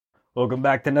Welcome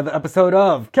back to another episode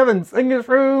of Kevin's English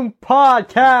Room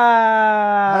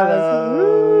Podcast. Hello.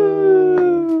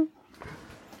 Woo!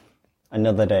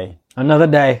 Another day. Another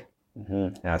day.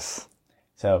 Mm-hmm. Yes.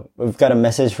 So we've got a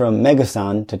message from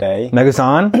Megu-san today.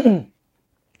 Megu-san?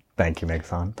 Thank you,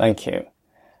 Megu-san. Thank you.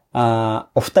 お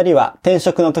二人は転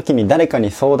職の時に誰か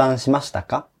に相談しました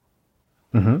か？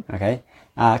 Okay.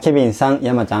 ケビンさん、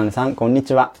山ちゃんさん、こんに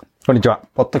ちは。こんにちは。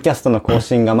ポッドキャストの更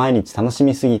新が毎日楽し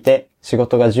みすぎて、仕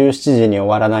事が17時に終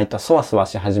わらないとそわそわ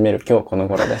し始める今日この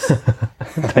頃です。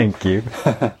Thank you.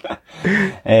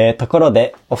 ところ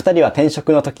で、お二人は転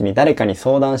職の時に誰かに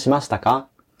相談しましたか？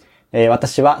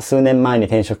私は数年前に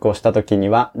転職をした時に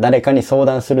は、誰かに相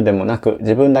談するでもなく、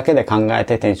自分だけで考え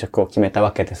て転職を決めた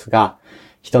わけですが、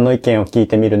人の意見を聞い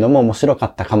てみるのも面白か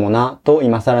ったかもな、と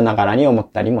今更ながらに思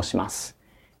ったりもします。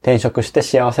転職して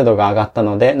幸せ度が上がった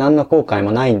ので、何の後悔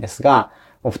もないんですが、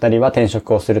お二人は転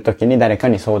職をするときに誰か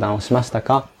に相談をしました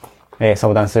か？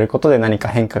相談することで何か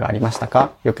変化がありました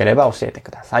か？よければ教えて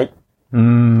ください。That's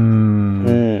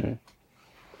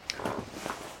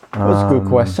a good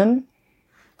question.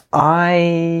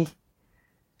 For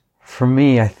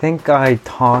me, I think I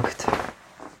talked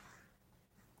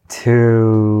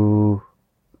to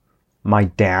my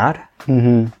dad.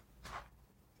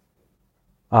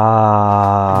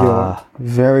 You're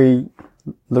very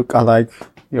look alike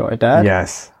your dad.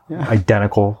 Yes. Yeah.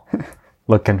 Identical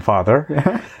looking father.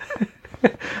 Yeah.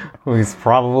 Who's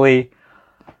probably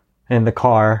in the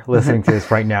car listening to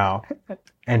this right now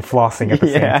and flossing at the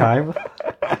same time.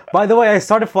 By the way, I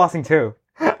started flossing too.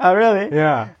 Oh, really?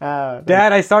 Yeah.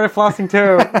 Dad, I started flossing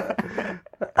too.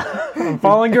 I'm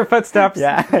following your footsteps.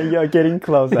 Yeah, you're getting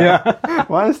closer. Yeah.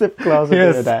 One step closer to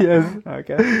your dad. Yes.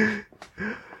 Okay.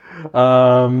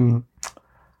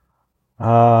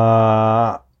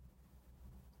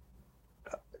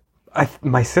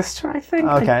 My sister, I think.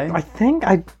 Okay.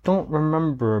 I don't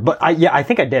remember, but I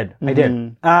think I did. I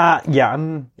did. I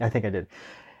think I did.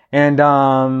 And,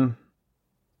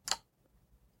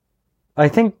 I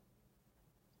think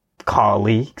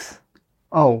colleagues.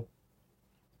 Oh.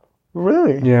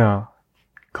 Really? Yeah.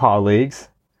 Colleagues.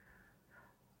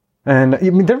 And I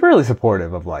mean, they're really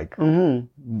supportive of like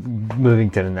moving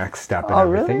to the next step and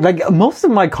everything. Really? Like most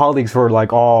of my colleagues were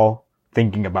like all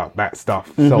thinking about that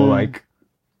stuff. So like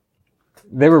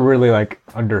they were really like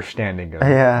understanding of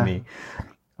me.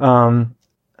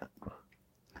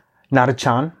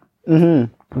 Nara-chan.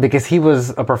 Because he was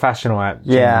a professional at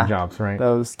changing jobs, right?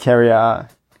 Those career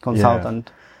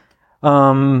consultant.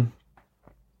 Yeah.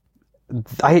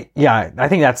 I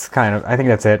think that's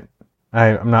it.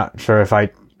 I'm not sure if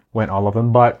I went all of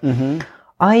them, but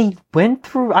I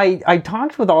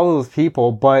talked with all of those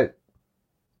people, but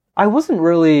I wasn't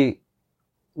really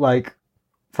like,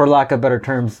 for lack of better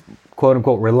terms, quote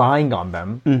unquote, relying on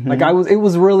them. Like I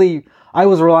was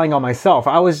relying on myself.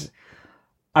 I was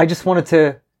just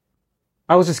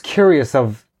curious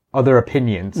of other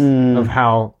opinions of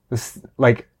how this,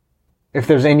 like, if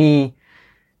there's any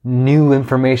new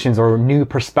informations or new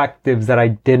perspectives that I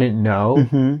didn't know,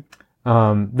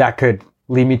 that could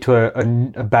lead me to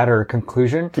a better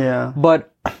conclusion. Yeah.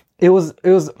 But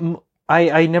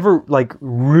I never like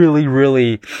really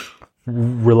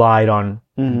relied on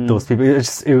those people.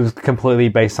 It was completely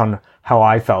based on how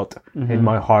I felt in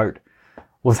my heart,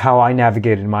 was how I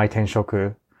navigated my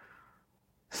tenshoku.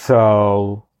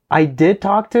 So I did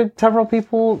talk to several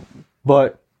people,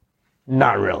 but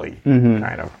not really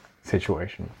kind of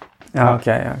situation.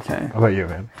 Okay. How about you,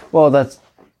 man? Well, that's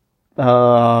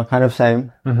kind of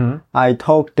same. I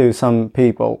talked to some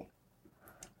people,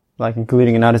 like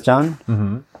including Nara-chan.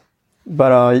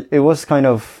 But it was kind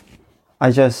of,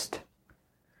 I just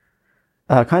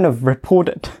kind of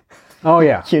reported. Oh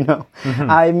yeah. You know,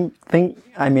 I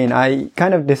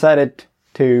kind of decided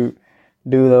to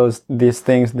do these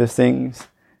things.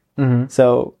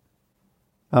 So,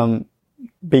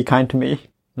 be kind to me.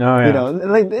 Oh yeah. You know,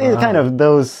 like it's kind of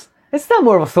those. It's not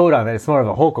more of a soda, it's more of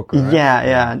a hokoku, right?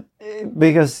 Yeah.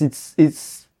 Because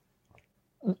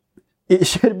it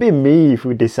should be me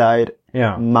who decide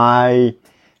my,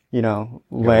 way.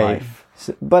 Life.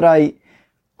 But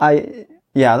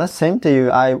that's same to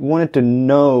you. I wanted to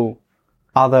know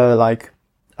other like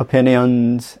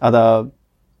opinions, other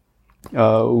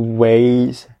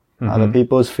ways, other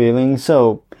people's feelings.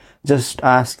 So just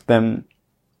ask them,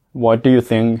 what do you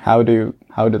think? How do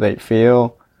they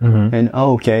feel? And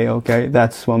okay,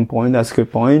 that's one point. That's a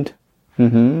good point.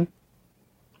 And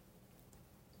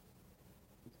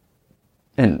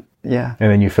yeah.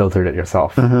 And then you filtered it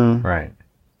yourself. Right.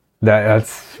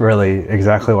 That's really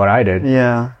exactly what I did.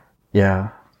 Yeah. Yeah.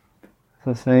 It's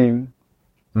the same.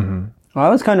 I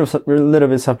was kind of a little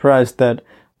bit surprised that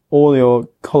all your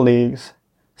colleagues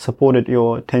supported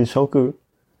your tenshoku.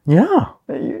 Yeah.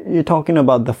 You're talking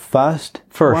about the first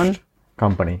one?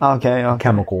 Company. Okay.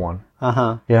 Chemical one.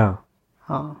 Uh-huh. Yeah.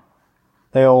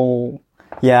 They all,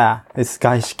 it's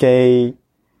gaishikei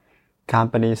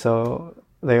company, so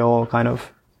they all kind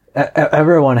of...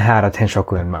 Everyone had a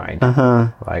tenshoku in mind.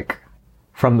 Uh-huh. Like,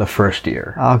 from the first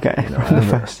year. Okay, from the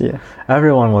first year.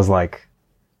 Everyone was like,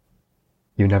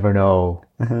 you never know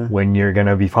when you're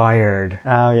gonna be fired.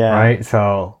 Oh, yeah. Right?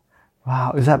 So...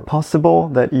 Wow, is that possible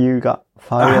that you got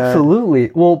fired? Absolutely.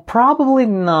 Well, probably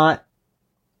not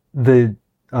the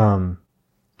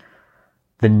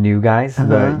new guys,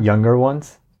 the younger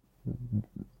ones,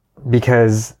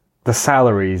 because the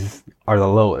salaries are the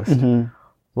lowest.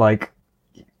 Like,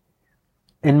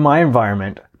 in my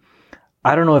environment,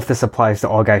 I don't know if this applies to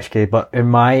all gaishikei, but in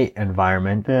my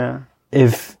environment,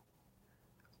 if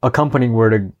a company were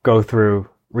to go through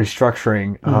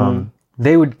restructuring,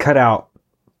 they would cut out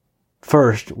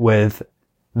first with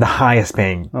the highest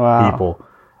paying people,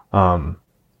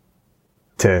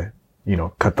 to,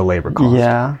 cut the labor cost.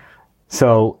 Yeah.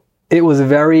 So it was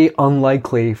very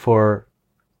unlikely for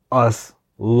us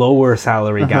lower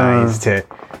salary guys to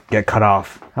get cut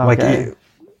off. Okay. Like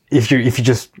if you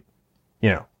just,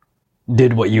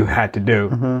 did what you had to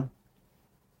do,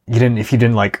 you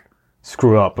didn't like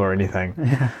screw up or anything.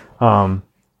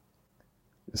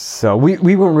 So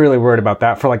we weren't really worried about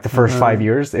that for like the first 5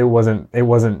 years. It wasn't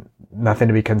nothing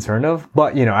to be concerned of.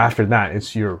 But after that,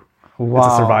 it's a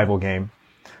survival game.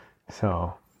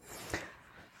 So,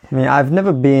 I mean, I've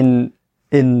never been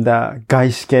in the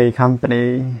gaishikei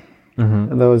company,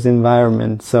 those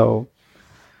environments, so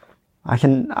I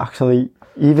can actually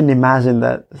even imagine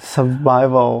that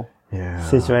survival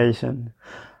situation.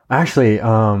 Actually,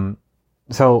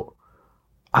 so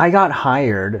I got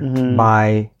hired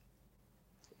by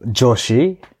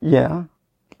Joshi. Yeah.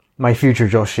 My future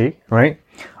Joshi, right?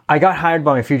 I got hired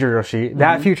by my future Joshi.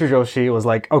 That future Joshi was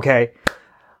like, okay,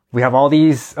 we have all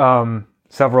these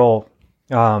several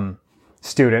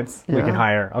students we can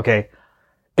hire. Okay.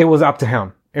 It was up to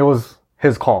him. It was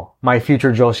his call. My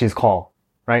future Joshi's call,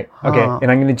 right? Okay.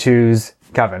 And I'm going to choose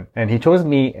Kevin. And he chose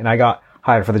me and I got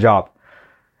hired for the job.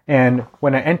 And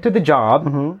when I entered the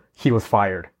job, he was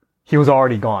fired. He was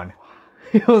already gone.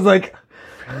 He was like,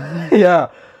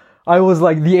 I was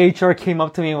like, the HR came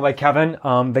up to me and was like, Kevin,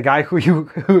 the guy who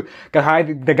got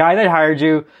hired, the guy that hired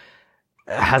you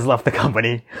has left the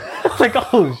company. I was like,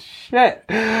 oh shit.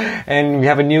 And we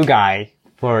have a new guy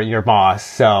for your boss.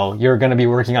 So you're going to be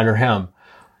working under him.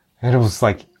 And it was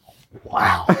like,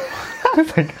 wow.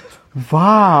 It's like,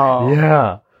 wow.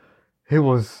 Yeah. It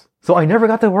was, so I never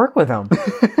got to work with him.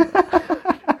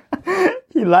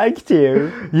 He liked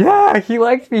you. Yeah, he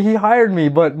liked me. He hired me,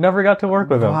 but never got to work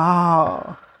with him.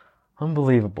 Wow.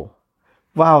 Unbelievable.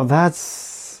 Wow,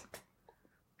 that's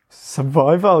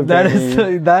survival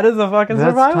game. That is a fucking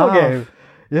survival tough. game.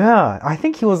 Yeah, I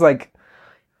think he was like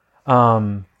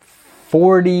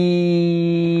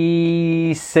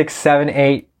 46, 7,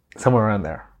 8, somewhere around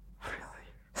there. Really?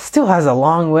 Still has a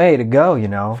long way to go,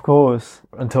 Of course.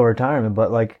 until retirement,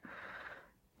 but like,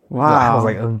 wow. I was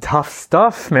like, tough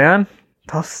stuff, man.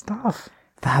 Tough stuff.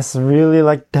 That's really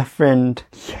like different.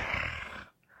 Yeah.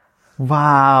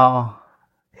 Wow.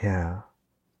 Yeah.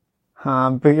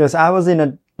 Because I was in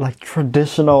a like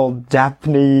traditional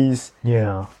Japanese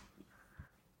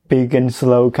big and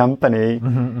slow company.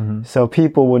 So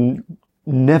people would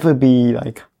never be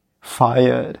like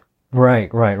fired.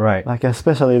 Right. Like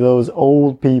especially those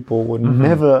old people would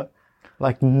never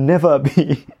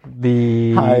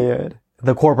be hired.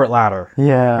 The corporate ladder.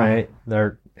 Yeah. Right?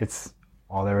 It's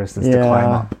all there is to climb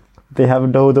up. They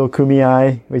have Dodo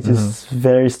Kumiai, which is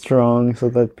very strong so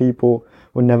that people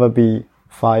would never be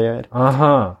fired.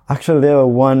 Actually, there was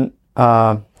one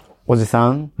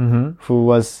oji-san who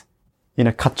was in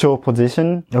a kacho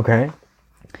position. Okay.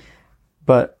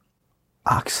 But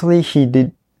actually he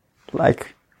did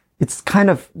like, it's kind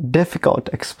of difficult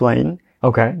to explain.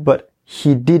 Okay. But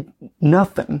he did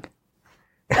nothing.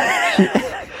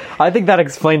 I think that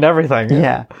explained everything.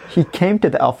 Yeah. He came to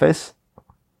the office.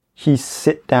 He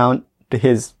sit down to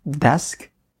his desk.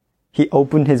 He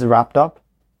opened his laptop.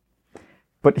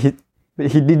 But he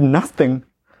did nothing.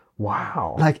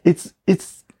 Wow. Like it's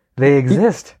they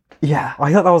exist. Yeah.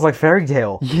 I thought that was like fairy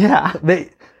tale. Yeah.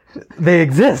 They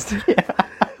exist. Yeah.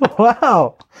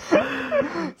 Wow.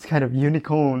 It's kind of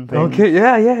unicorn thing. Okay.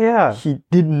 Yeah. He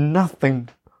did nothing.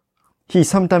 He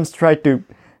sometimes tried to,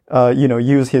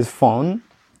 use his phone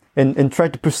and try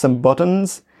to push some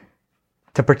buttons.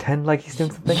 To pretend like he's doing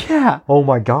something? Yeah. Oh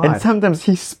my god. And sometimes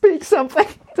he speaks something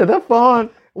to the phone.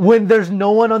 When there's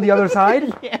no one on the other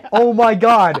side? Yeah. Oh my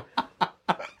god.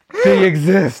 They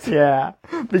exist. Yeah.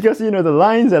 Because, the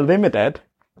lines are limited.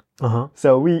 Uh-huh.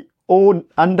 So we all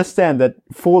understand that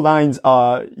 4 lines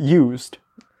are used.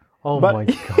 Oh But my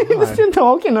he's god. still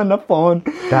talking on the phone.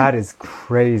 That is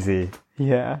crazy.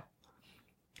 Yeah.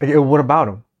 Okay, what about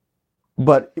him?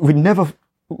 But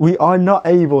we are not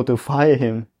able to fire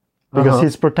him because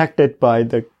he's protected by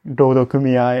the Dodo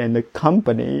Kumiai and the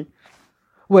company.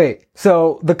 Wait,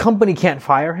 so the company can't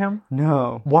fire him?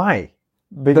 No. Why?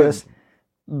 Because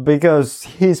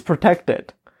he's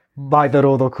protected. By the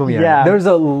Rodo Kumiai. Yeah. There's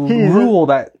a rule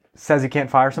that says you can't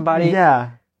fire somebody.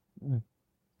 Yeah.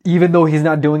 Even though he's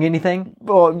not doing anything?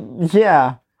 Well,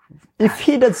 yeah. If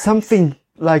he did something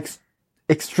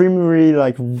extremely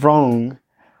wrong,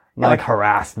 Like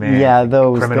harassment. yeah,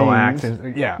 those criminal things,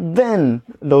 acts. Yeah. then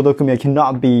Dodo Kumiai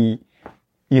cannot be,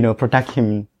 protect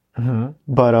him. Mm-hmm.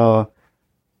 But,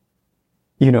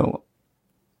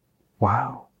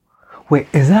 Wow. Wait,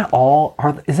 is that all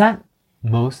of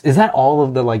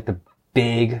the the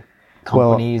big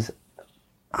companies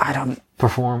I don't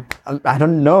perform?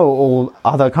 know all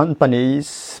other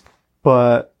companies,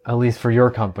 but At least for your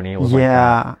company, it was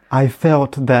yeah, I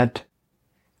felt that,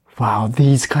 wow,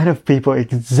 these kind of people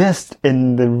exist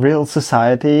in the real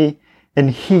society, and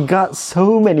he got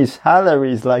so many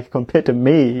salaries compared to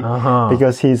me,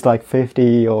 because he's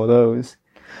 50 or those.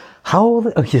 How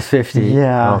old? Oh, he's 50.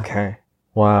 Yeah. Okay.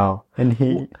 Wow. And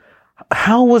he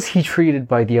How was he treated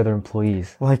by the other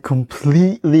employees?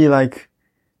 completely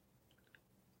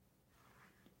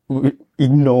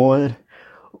ignored.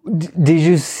 Did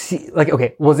you see,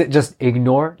 okay, was it just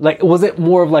ignore? Was it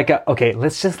more of okay,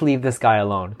 let's just leave this guy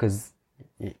alone,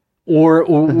 or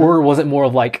was it more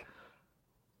of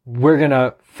we're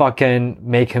gonna fucking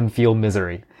make him feel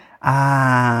misery?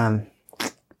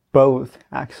 Both,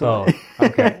 actually. Oh,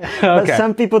 okay. But Okay.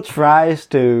 some people tries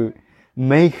to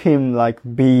make him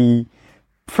be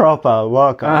proper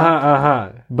worker.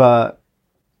 But,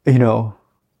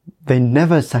 they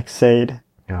never succeed.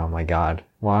 Oh my god.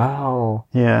 Wow.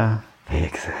 Yeah. They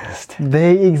exist.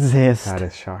 They exist. That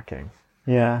is shocking.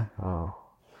 Yeah. Oh.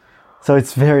 So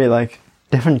it's very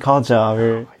different culture.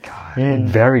 My god.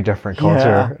 Very different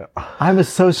culture. Yeah. I was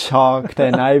so shocked,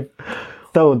 and I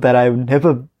thought that I would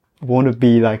never want to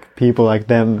be people like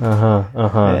them.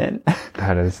 And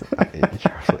That is,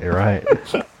 you're absolutely right.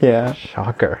 yeah.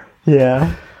 Shocker.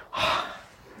 Yeah.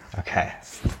 Okay.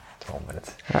 12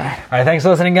 minutes. All right. Thanks for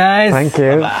listening, guys. Thank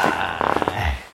you. Bye.